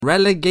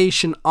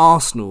Relegation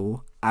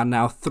Arsenal are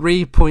now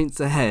 3 points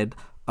ahead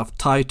of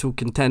title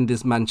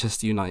contenders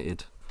Manchester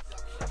United.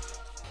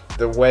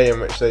 The way in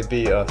which they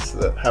beat us,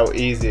 how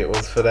easy it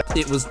was for them.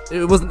 It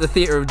wasn't the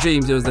theatre of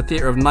dreams, it was the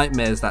theatre of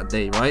nightmares that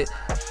day, right?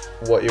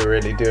 What you're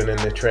really doing in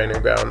the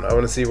training ground. I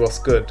want to see what's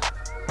good.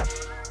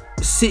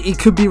 City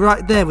could be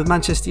right there with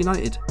Manchester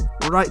United.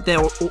 Right there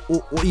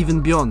or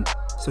even beyond.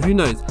 So who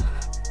knows?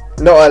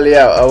 Not Ali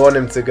out, I want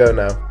him to go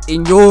now.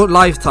 In your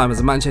lifetime as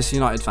a Manchester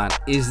United fan,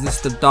 is this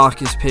the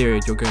darkest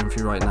period you're going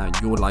through right now in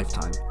your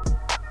lifetime?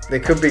 They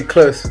could be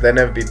close, but they'll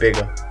never be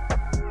bigger.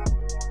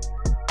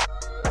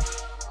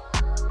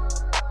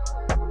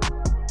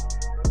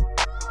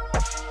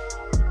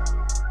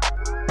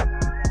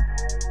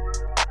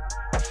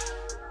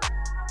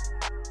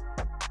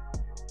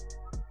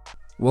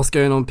 What's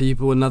going on,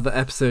 people? Another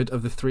episode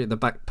of the Three at the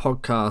Back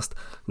podcast.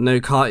 No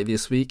Carty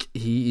this week.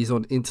 He is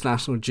on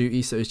international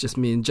duty, so it's just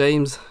me and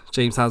James.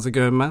 James, how's it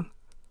going, man?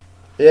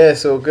 Yeah,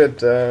 it's all good.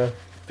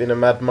 Been a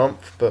mad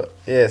month, but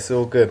yeah, it's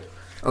all good.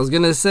 I was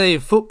going to say,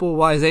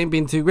 football-wise, ain't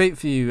been too great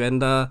for you.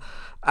 And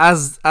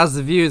as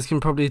the viewers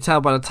can probably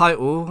tell by the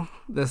title,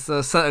 there's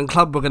a certain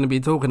club we're going to be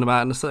talking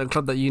about and a certain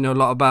club that you know a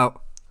lot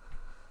about.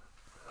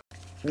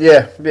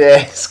 Yeah,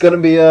 it's going to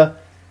be an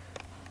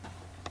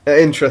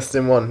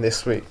interesting one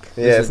this week.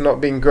 Yeah, it's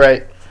not been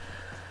great.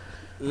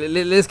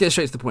 Let's get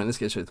straight to the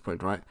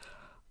point. Right?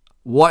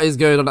 What is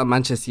going on at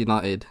Manchester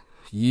United?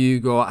 You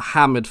got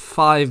hammered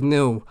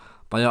 5-0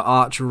 by your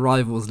arch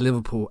rivals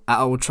Liverpool at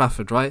Old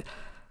Trafford, right?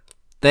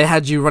 They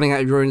had you running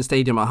out of your own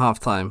stadium at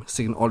half-time,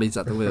 singing OLE'S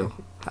at the wheel.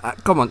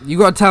 Come on, you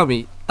got to tell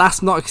me,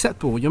 that's not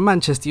acceptable. You're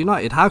Manchester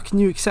United. How can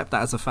you accept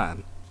that as a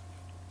fan?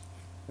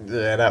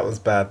 Yeah, that was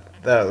bad.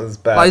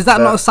 Like, is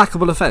that not a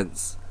sackable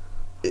offence?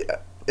 Yeah.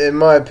 In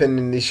my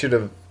opinion, he should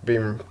have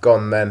been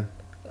gone then.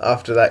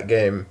 After that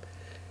game,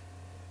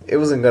 it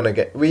wasn't going to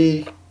get...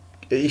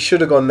 He should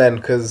have gone then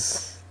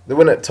because the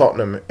win at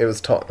Tottenham, it was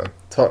Tottenham.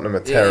 Tottenham are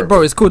terrible. Yeah,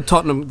 bro, it's called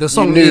Tottenham. The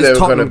song is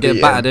Tottenham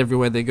get battered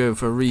everywhere they go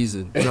for a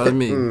reason. Do you know what I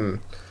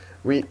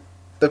mean?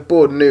 The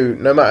board knew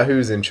no matter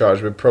who's in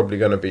charge, we're probably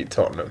going to beat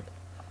Tottenham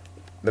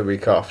the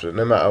week after,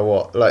 no matter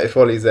what. Like, if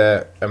Ollie's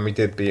there and we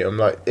did beat him,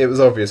 like, it was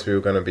obvious we were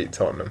going to beat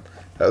Tottenham.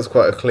 That was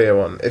quite a clear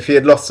one. If he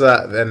had lost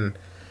that, then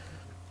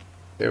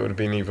it would have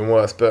been even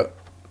worse. But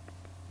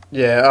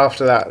yeah,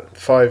 after that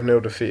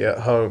 5-0 defeat at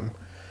home,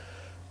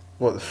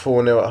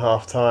 4-0 at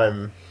half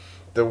time,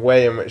 the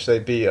way in which they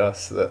beat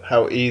us,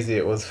 how easy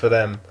it was for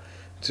them,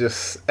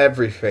 just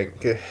everything.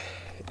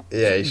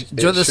 Yeah. Do you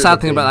know what the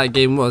sad thing about that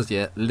game was?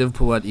 Yeah,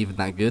 Liverpool weren't even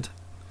that good.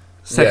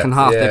 Second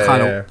half,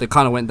 they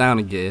kind of went down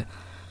a gear.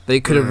 They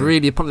could have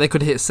they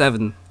could have hit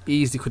 7.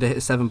 Easily could have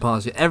hit 7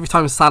 passes. Every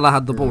time Salah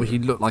had the ball, he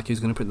looked like he was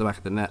going to put it in the back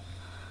of the net.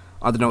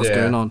 I don't know what's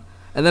going on.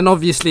 And then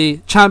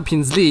obviously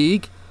Champions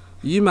League,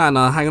 you man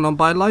are hanging on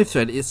by a life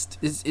thread. It's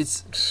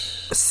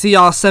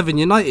CR7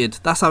 United.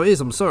 That's how it is.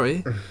 I'm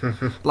sorry.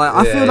 Like,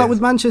 I feel like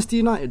with Manchester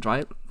United,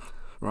 right.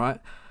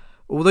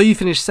 Although you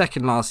finished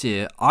second last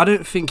year, I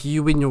don't think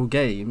you win your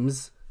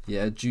games,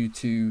 due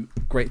to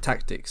great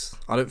tactics.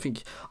 I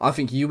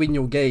think you win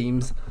your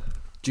games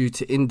due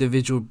to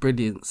individual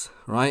brilliance,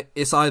 right?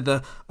 It's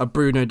either a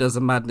Bruno does a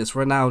madness,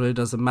 Ronaldo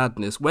does a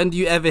madness. When do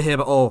you ever hear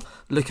about,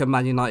 look at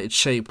Man United's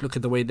shape, look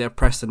at the way they're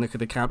pressed and look at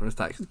the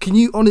counter-attack? Can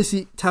you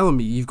honestly tell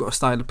me you've got a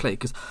style of play?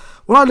 Because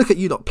when I look at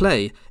you lot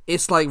play,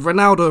 it's like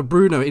Ronaldo,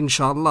 Bruno,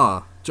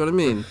 inshallah. Do you know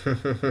what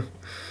I mean?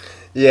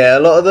 Yeah,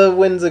 a lot of the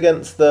wins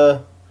against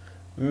the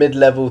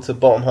mid-level to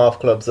bottom half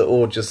clubs are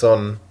all just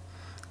on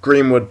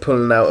Greenwood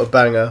pulling out a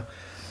banger,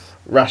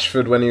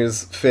 Rashford when he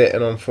was fit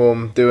and on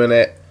form doing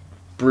it,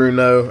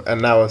 Bruno,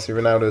 and now obviously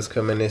Ronaldo's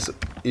coming, it's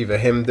either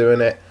him doing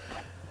it.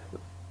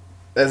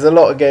 There's a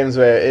lot of games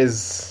where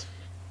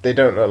they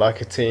don't look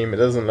like a team, it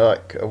doesn't look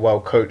like a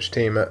well-coached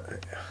team.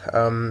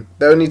 The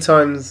only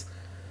times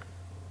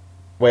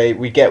where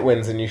we get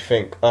wins and you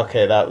think,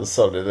 okay, that was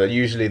solid, are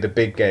usually the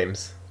big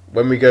games.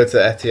 When we go to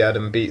Etihad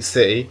and beat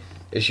City,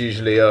 it's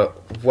usually a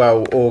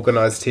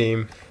well-organised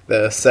team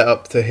that are set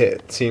up to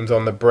hit teams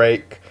on the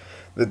break.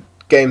 The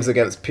games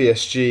against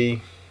PSG,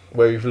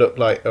 where we've looked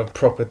like a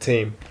proper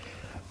team,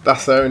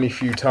 that's the only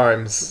few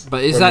times.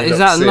 But is that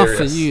enough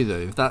for you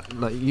though? That,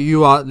 like,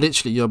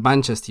 you're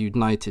Manchester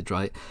United,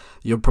 right?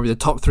 You're probably the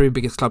top 3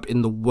 biggest club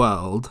in the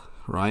world,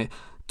 right?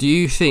 Do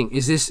you think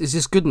is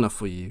this good enough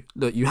for you?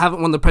 Look, you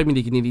haven't won the Premier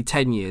League in nearly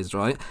 10 years,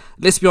 right?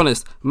 Let's be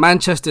honest,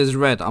 Manchester's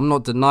red. I'm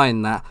not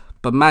denying that.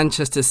 But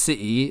Manchester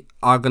City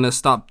are going to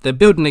start... They're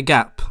building a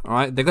gap, all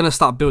right? They're going to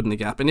start building a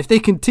gap. And if they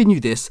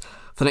continue this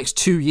for the next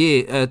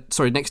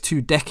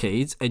 2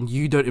 decades, and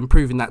you don't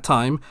improve in that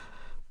time,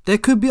 there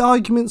could be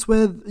arguments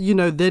where,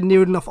 they're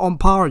near enough on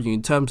par with you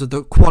in terms of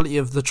the quality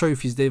of the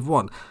trophies they've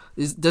won.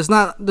 Does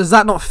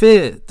that not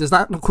fear? Does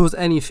that not cause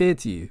any fear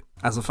to you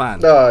as a fan?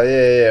 Oh,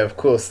 yeah, of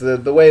course.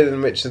 The way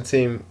in which the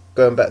team,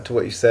 going back to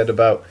what you said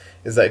about,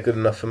 is that good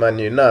enough for Man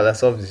U? No,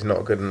 that's obviously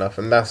not good enough.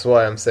 And that's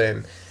why I'm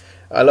saying...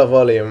 I love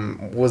Ollie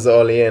and was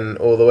Ollie in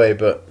all the way,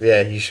 but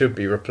yeah, he should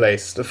be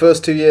replaced. The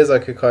first 2 years I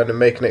could kind of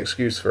make an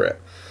excuse for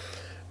it.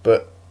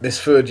 But this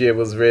third year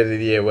was really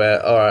the year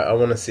where, all right, I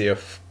want to see a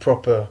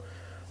proper,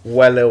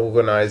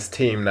 well-organised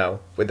team now.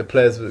 With the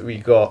players that we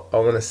got, I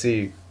want to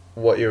see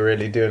what you're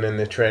really doing in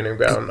the training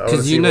ground.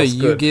 Because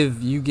you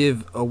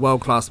give a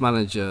world-class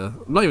manager,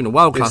 not even a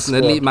world-class, an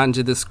elite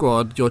manager, this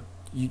squad,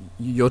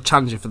 you're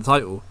challenging for the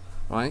title,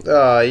 right?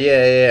 Oh,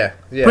 yeah.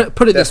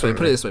 Put it this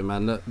way,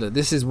 man. Look,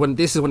 this is when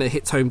it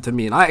hits home to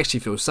me, and I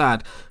actually feel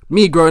sad.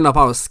 Me growing up,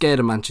 I was scared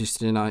of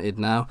Manchester United.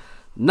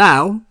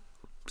 Now,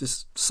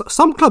 just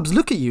some clubs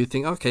look at you and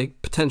think, okay,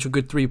 potential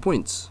good 3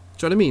 points.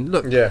 Do you know what I mean?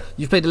 Look,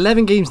 you've played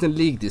 11 games in the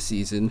league this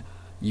season.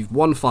 You've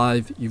won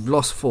 5, you've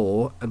lost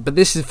 4, but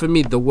this is for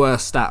me the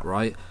worst stat,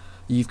 right?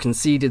 You've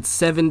conceded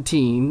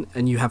 17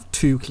 and you have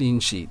 2 clean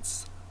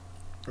sheets.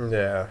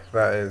 Yeah,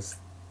 that is...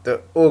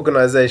 The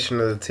organisation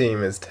of the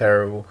team is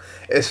terrible.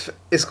 It's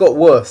got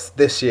worse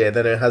this year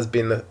than it has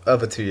been the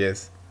other 2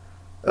 years.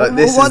 What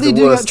are they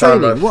doing at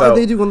training? What are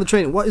they doing on the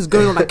training? What is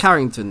going on at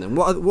Carrington then?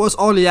 What's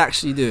Ollie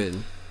actually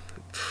doing?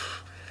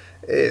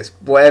 It's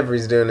whatever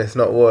he's doing, it's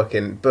not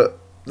working. But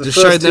just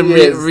showing them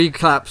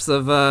recaps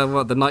of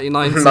the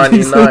 99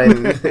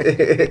 99.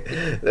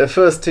 The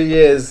first 2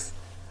 years,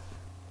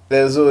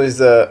 there's always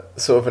a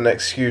sort of an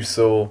excuse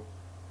or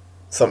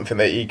something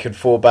that he could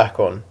fall back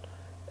on.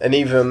 And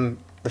even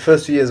the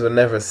first 2 years were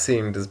never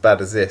seemed as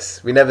bad as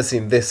this. We never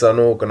seemed this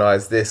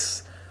unorganised,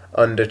 this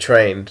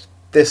undertrained.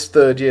 This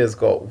third year's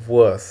got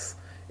worse.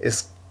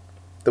 It's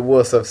the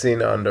worst I've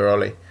seen it under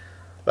Ollie.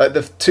 Like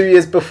the 2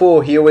 years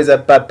before, he always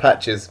had bad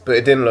patches, but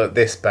it didn't look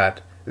this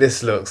bad.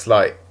 This looks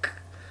like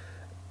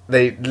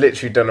they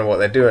literally don't know what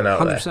they're doing out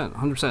 100%,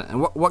 100%.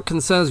 And what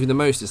concerns me the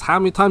most is how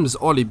many times has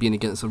Ollie been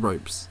against the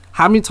ropes?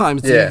 How many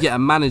times do you get a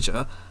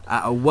manager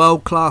at a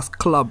world-class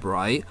club,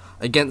 right,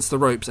 against the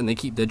ropes and they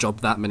keep their job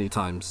that many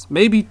times?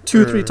 Maybe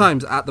 2 or 3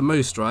 times at the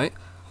most, right?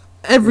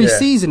 Every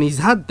season he's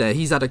had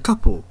a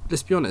couple,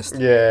 let's be honest.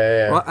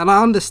 Yeah. Right? And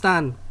I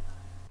understand,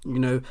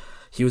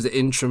 he was an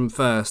interim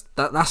first.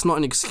 That's not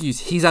an excuse.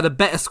 He's had a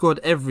better squad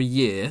every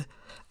year.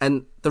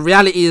 And the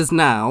reality is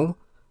now,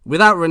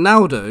 without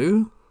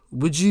Ronaldo,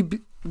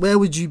 where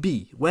would you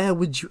be? Where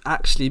would you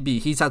actually be?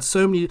 He's had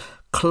so many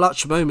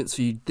clutch moments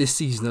for you this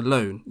season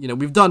alone.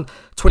 We've done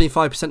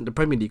 25% of the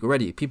Premier League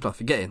already. People are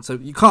forgetting. So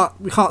we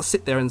can't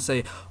sit there and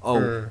say,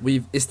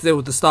 it's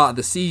still the start of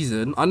the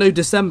season. I know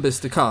December's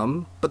to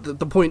come, but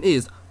the point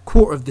is,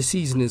 quarter of the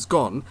season is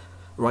gone.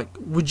 Right?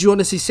 Would you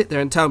honestly sit there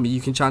and tell me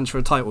you can challenge for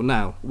a title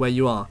now, where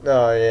you are?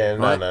 Oh yeah,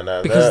 right?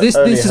 No. Because this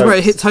is where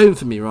it hits home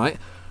for me, right?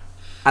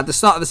 At the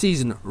start of the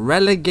season,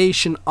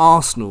 relegation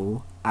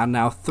Arsenal are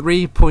now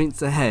 3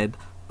 points ahead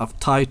of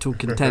title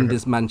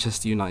contenders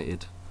Manchester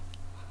United.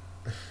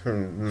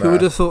 Who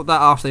would have thought that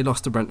after they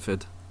lost to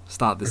Brentford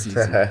start the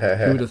season?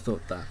 Who would have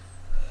thought that?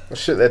 Well,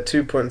 shit, they're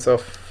 2 points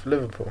off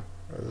Liverpool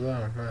as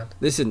well. Mad.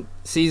 Listen,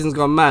 season's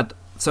gone mad.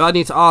 So I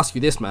need to ask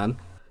you this, man.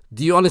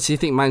 Do you honestly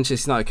think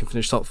Manchester United can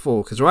finish top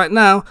 4? Because right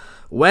now,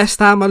 West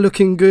Ham are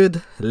looking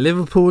good,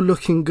 Liverpool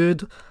looking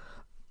good,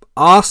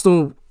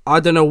 Arsenal, I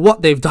don't know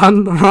what they've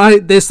done,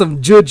 right? There's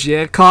some judge,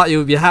 can't you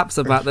with your haps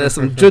about there's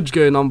some judge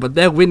going on, but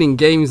they're winning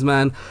games,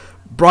 man.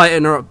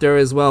 Brighton are up there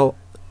as well.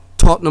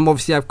 Tottenham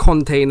obviously have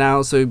Conte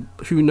now, so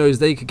who knows,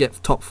 they could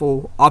get top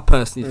 4. I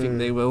personally think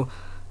they will.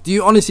 Do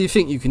you honestly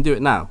think you can do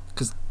it now?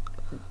 Because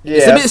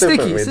it's a bit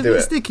sticky. It's a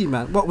bit sticky,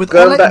 man. What with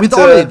Ole,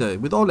 though?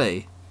 With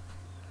Ole?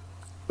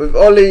 With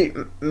Ollie,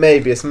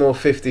 maybe it's more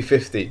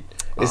 50-50.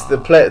 It's the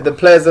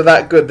players are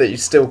that good that you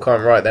still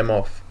can't write them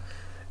off.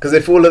 Because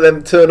if all of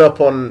them turn up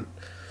on,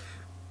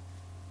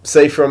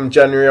 say from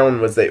January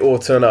onwards, they all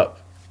turn up,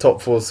 top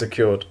 4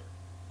 secured.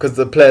 Because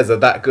the players are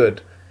that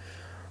good.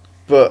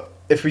 But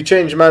if we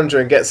change manager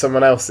and get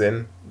someone else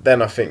in,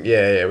 then I think,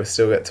 we'll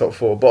still get top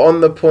 4. But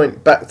on the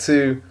point, back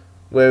to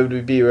where would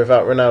we be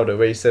without Ronaldo,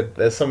 where you said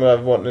there's something I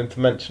wanted to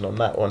mention on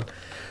that one.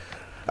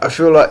 I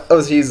feel like,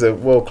 obviously he's a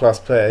world-class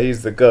player,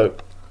 he's the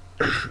GOAT.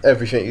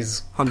 Everything,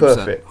 he's 100%,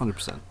 perfect.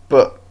 100%.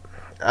 But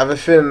I have a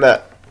feeling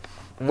that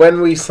when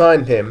we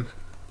signed him,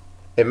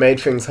 it made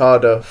things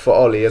harder for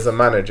Ollie as a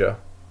manager.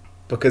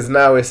 Because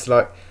now it's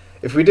like,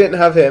 if we didn't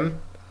have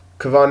him,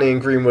 Cavani and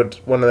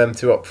Greenwood, one of them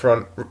two up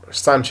front,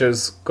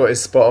 Sancho's got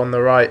his spot on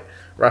the right,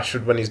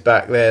 Rashford when he's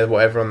back there,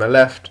 whatever on the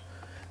left.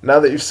 Now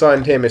that you've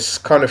signed him, it's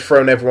kind of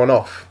thrown everyone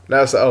off.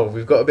 Now it's like,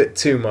 we've got a bit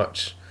too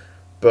much.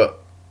 But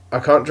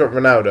I can't drop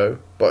Ronaldo,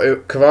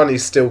 but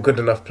Cavani's still a good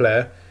enough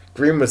player.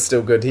 Greenwood's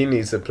still good, he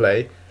needs to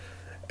play.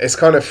 It's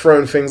kind of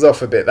thrown things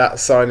off a bit, that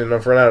signing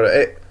of Ronaldo.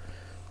 It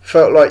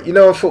felt like,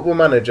 a football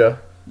manager,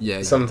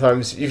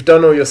 sometimes you've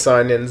done all your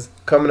signings,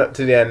 coming up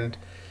to the end,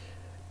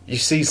 you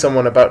see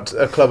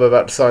a club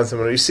about to sign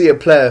someone, or you see a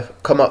player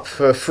come up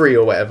for free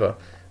or whatever,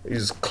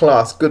 he's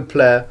class, good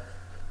player,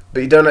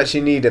 but you don't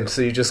actually need him,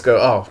 so you just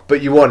go,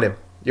 but you want him.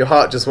 Your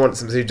heart just wants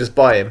him, so you just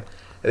buy him.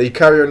 You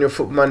carry on your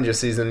football manager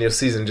season, your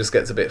season just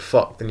gets a bit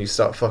fucked and you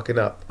start fucking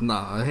up.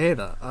 Nah, I hear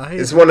that.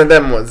 It's one of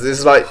them ones.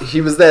 It's like,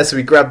 he was there so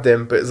we grabbed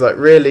him, but it's like,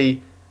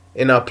 really,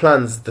 in our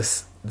plans, the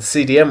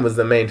CDM was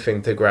the main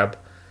thing to grab.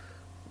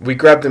 We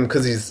grabbed him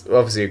because he's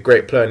obviously a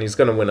great player and he's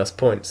going to win us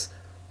points.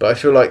 But I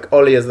feel like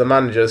Ollie as the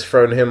manager has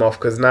thrown him off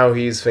because now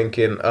he's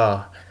thinking,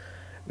 now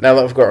that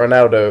I've got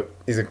Ronaldo,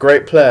 he's a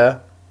great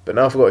player, but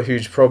now I've got a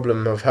huge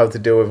problem of how to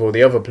deal with all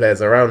the other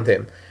players around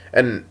him.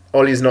 And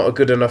Ollie's not a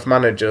good enough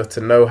manager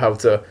to know how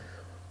to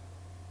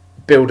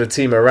build a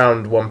team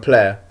around one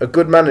player. A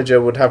good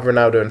manager would have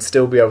Ronaldo and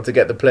still be able to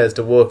get the players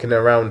to work in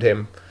around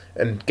him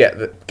and get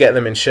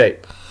them in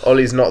shape.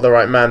 Ollie's not the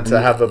right man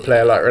to have a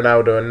player like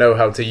Ronaldo and know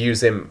how to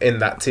use him in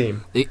that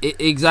team.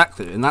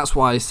 Exactly, and that's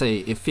why I say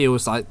it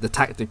feels like the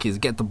tactic is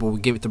get the ball,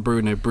 give it to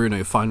Bruno,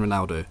 find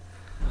Ronaldo.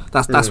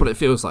 That's what it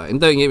feels like.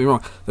 And don't get me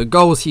wrong, the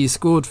goals he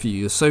scored for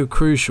you are so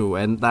crucial,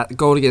 and that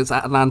goal against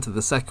Atlanta,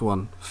 the second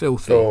one,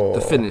 filthy.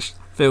 The finish,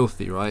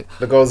 filthy, right?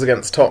 The goals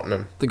against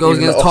Tottenham. The goals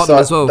against Tottenham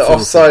as well. The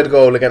offside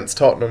goal against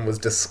Tottenham was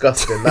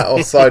disgusting. That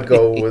offside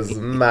goal was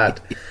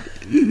mad.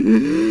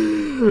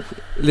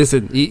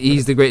 Listen,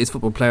 he's the greatest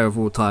football player of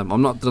all time.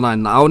 I'm not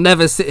denying that. I'll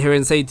never sit here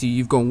and say to you,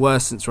 you've gone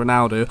worse since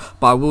Ronaldo,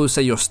 but I will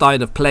say your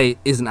style of play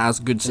isn't as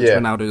good since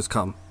Ronaldo's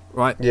come.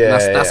 Right? Yeah,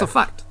 that's a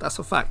fact. That's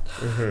a fact.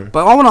 Mm-hmm.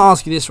 But I want to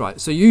ask you this,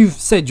 right? So you've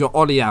said you're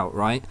Ollie out,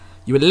 right?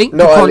 You were linked.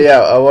 Not Ollie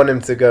out. I want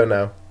him to go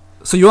now.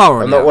 So you are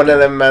Ollie. I'm not one of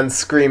them man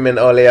screaming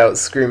Ollie out,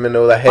 screaming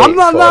all the hate. I'm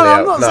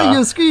not saying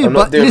you're screaming.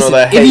 But listen,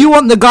 if you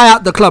want the guy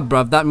out the club,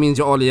 bruv, that means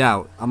you're Ollie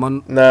out.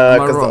 Because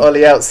the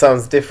Ollie out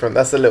sounds different.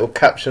 That's a little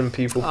caption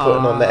people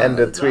putting on the end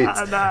of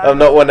tweets. I'm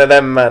not one of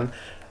them, man.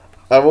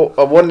 I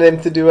wanted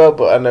him to do well,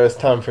 but I know it's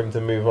time for him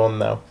to move on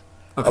now.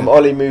 Okay. I'm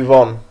Ollie, move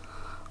on.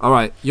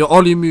 Alright, you're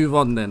Ollie, move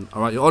on then.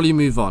 Alright, you're Ollie,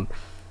 move on.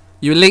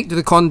 You were linked to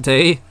the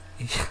Conte.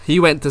 He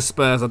went to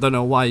Spurs. I don't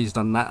know why he's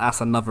done that.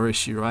 That's another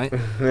issue, right?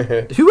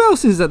 Who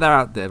else is there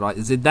out there, right?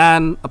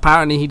 Zidane,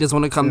 apparently he doesn't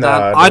want to come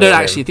down. I don't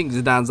actually think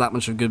Zidane's that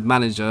much of a good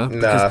manager.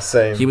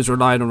 Same. He was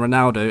relying on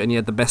Ronaldo and he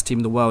had the best team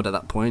in the world at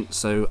that point,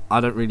 so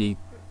I don't really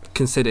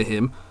consider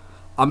him.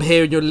 I'm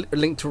hearing you're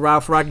linked to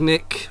Ralph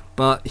Ragnick,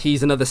 but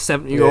he's another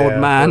 70-year-old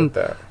man.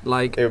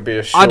 Like, it would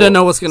be I don't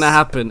know what's going to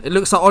happen. It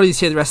looks like Ollie's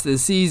here the rest of the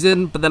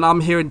season, but then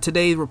I'm hearing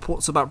today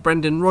reports about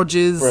Brendan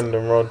Rodgers.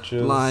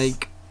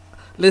 Like,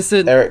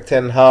 listen, Eric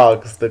Ten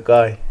Hag's the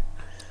guy.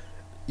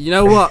 You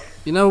know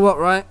what,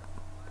 right?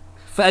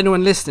 For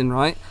anyone listening,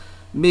 right?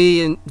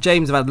 Me and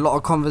James have had a lot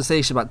of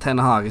conversation about Ten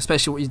Hag,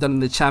 especially what he's done in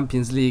the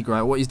Champions League,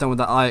 right? What he's done with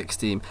that Ajax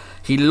team.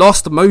 He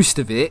lost most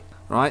of it,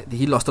 right?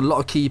 He lost a lot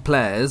of key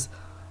players.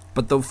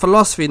 But the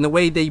philosophy and the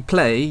way they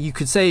play, you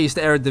could say it's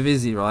the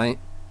Eredivisie, right?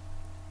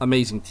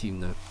 Amazing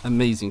team, though.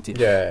 Amazing team.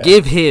 Yeah.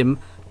 Give him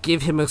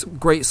a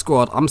great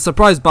squad. I'm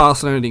surprised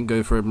Barcelona didn't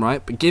go for him,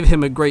 right? But give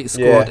him a great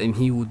squad and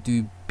he will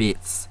do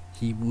bits.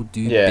 He will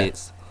do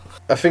bits.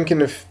 I think in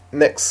the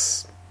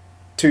next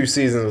 2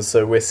 seasons or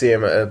so, we'll see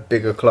him at a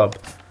bigger club.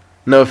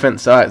 No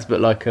offence to Ajax,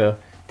 but like a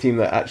team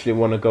that actually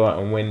want to go out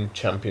and win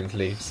Champions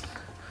Leagues.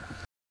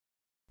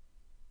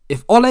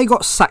 If Ole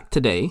got sacked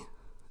today,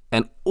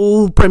 and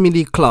all Premier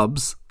League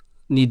clubs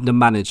need a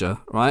manager,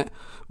 right?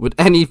 Would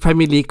any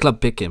Premier League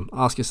club pick him?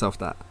 Ask yourself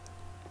that.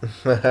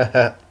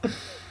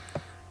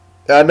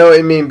 I know what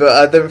you mean, but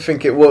I don't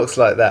think it works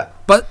like that.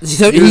 But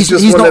so he's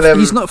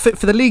not fit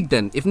for the league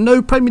then. If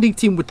no Premier League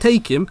team would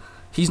take him,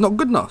 he's not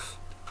good enough.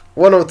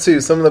 1 or 2,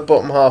 some of the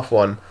bottom half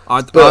one.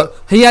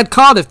 He had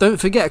Cardiff,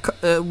 don't forget,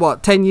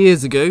 10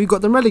 years ago, he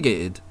got them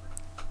relegated.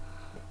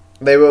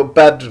 They were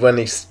bad when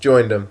he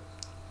joined them.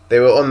 They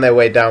were on their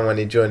way down when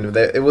he joined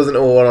them. It wasn't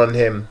all on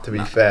him, to be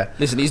fair.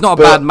 Listen, he's not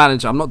a bad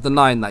manager. I'm not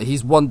denying that.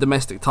 He's won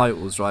domestic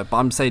titles, right? But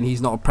I'm saying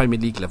he's not a Premier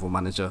League level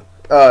manager.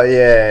 Oh,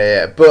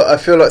 yeah. But I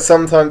feel like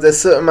sometimes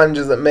there's certain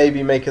managers that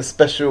maybe make a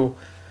special...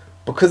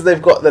 Because they've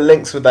got the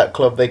links with that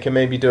club, they can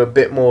maybe do a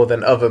bit more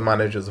than other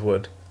managers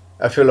would.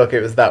 I feel like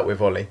it was that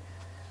with Ollie.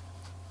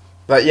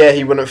 Like,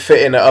 he wouldn't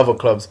fit in at other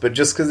clubs, but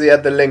just because he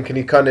had the link and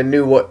he kind of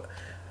knew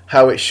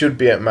how it should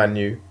be at Man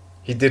U,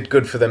 he did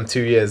good for them 2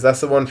 years.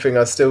 That's the one thing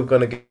I'm still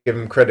going to give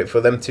him credit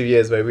for. Them 2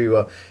 years where we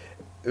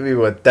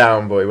were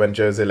down, boy, when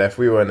Jose left.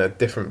 We were in a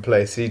different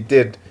place. He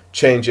did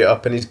change it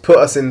up and he's put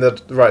us in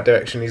the right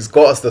direction. He's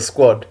got us the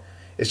squad.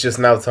 It's just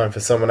now time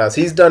for someone else.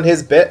 He's done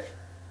his bit,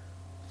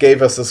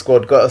 gave us a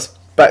squad, got us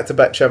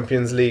back-to-back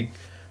Champions League,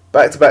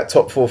 back-to-back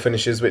top 4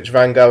 finishes, which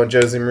Van Gaal and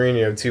Jose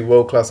Mourinho, 2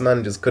 world-class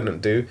managers,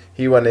 couldn't do.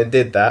 He went and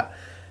did that.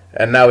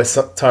 And now it's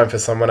time for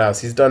someone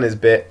else. He's done his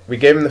bit. We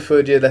gave him the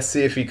 3rd year. Let's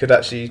see if he could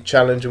actually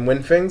challenge and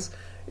win things.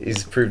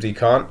 He's proved he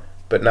can't.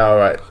 But now,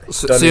 right.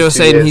 So you're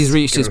saying he's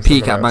reached his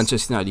peak at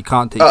Manchester United. You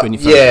can't take you any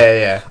further.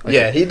 Yeah. Okay.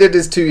 Yeah, he did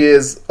his 2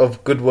 years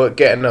of good work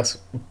getting us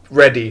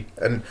ready.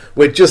 And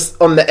we're just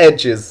on the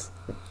edges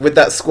with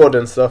that squad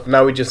and stuff.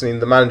 Now we just need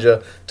the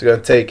manager to go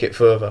and take it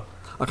further.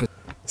 Okay.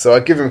 So I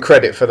give him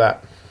credit for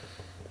that.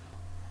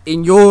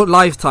 In your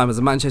lifetime as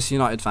a Manchester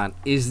United fan,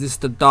 is this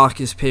the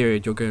darkest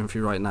period you're going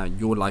through right now,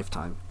 your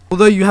lifetime?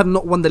 Although you have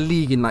not won the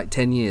league in like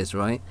 10 years,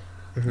 right?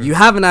 Mm-hmm. You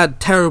haven't had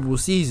terrible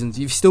seasons.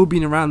 You've still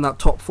been around that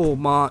top 4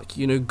 mark,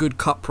 good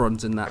cup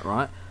runs and that,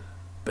 right?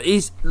 But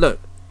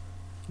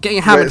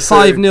getting hammered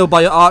 5-0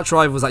 by your arch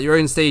rivals at your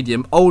own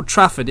stadium, Old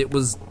Trafford, it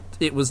wasn't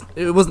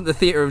the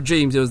theatre of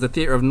dreams, it was the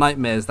theatre of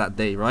nightmares that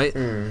day, right?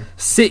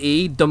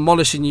 City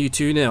demolishing you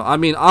 2-0. I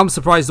mean, I'm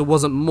surprised there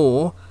wasn't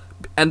more.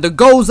 And the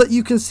goals that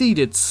you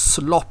conceded,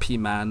 sloppy,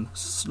 man.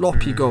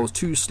 Sloppy goals.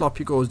 2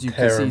 sloppy goals you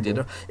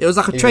conceded. It was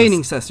like a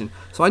training session.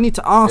 So I need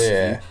to ask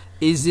you,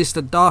 is this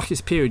the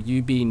darkest period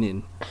you've been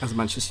in as a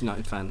Manchester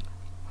United fan?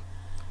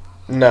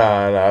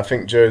 No, I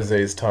think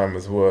Jose's time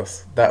was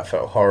worse. That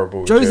felt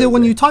horrible. Jose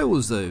won you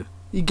titles, though.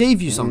 He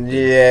gave you something.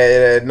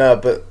 No,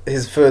 but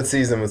his 3rd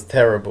season was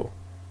terrible.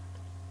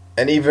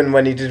 And even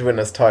when he did win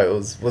us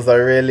titles, was I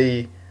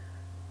really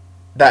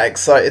that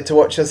excited to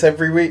watch us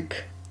every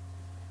week?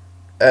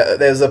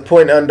 There was a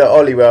point under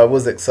Ollie where I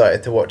was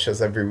excited to watch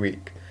us every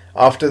week.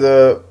 After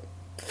the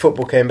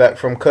football came back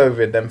from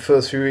COVID, them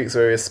first few weeks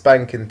where we were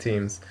spanking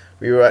teams,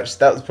 that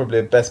was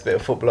probably the best bit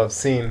of football I've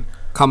seen.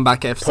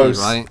 Comeback FC,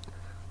 right?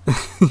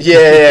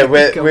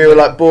 We were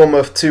like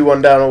Bournemouth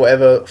 2-1 down or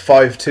whatever,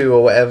 5-2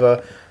 or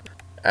whatever.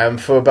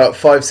 And for about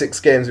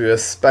 5-6 games we were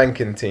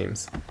spanking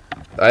teams.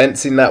 I hadn't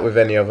seen that with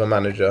any other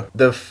manager.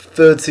 The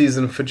 3rd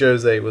season for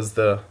Jose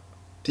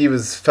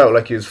felt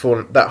like he was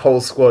falling. That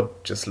whole squad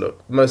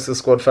most of the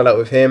squad fell out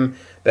with him.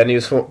 Then he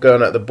was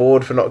going at the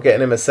board for not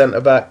getting him a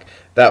centre back.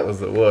 That was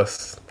the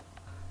worst.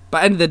 But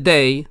at the end of the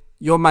day,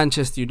 you're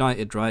Manchester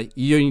United, right?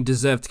 You only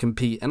deserve to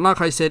compete. And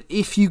like I said,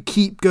 if you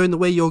keep going the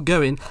way you're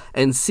going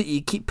and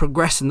City keep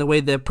progressing the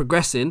way they're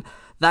progressing,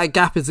 that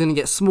gap is going to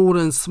get smaller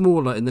and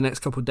smaller in the next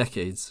couple of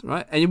decades,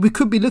 right? And we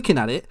could be looking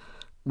at it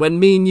when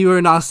me and you are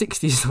in our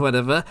 60s or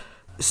whatever.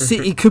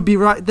 City could be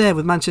right there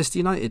with Manchester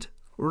United.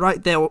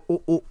 Right there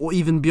or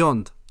even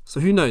beyond. So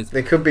who knows?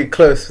 They could be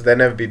close, but they'll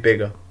never be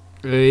bigger.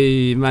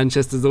 Hey,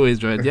 Manchester's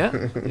always red, yeah?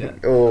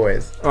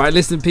 Always. Alright,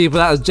 listen people,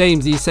 that was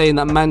James. He's saying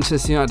that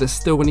Manchester United is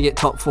still going to get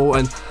top 4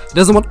 and he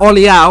doesn't want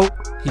Ollie out.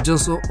 He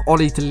just wants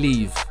Ollie to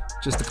leave.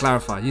 Just to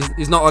clarify.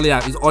 He's not Ollie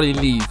out, he's Ollie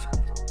leave.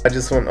 I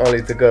just want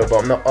Ollie to go, but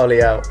I'm not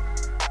Ollie out.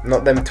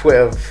 Not them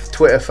Twitter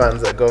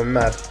fans that are going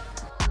mad.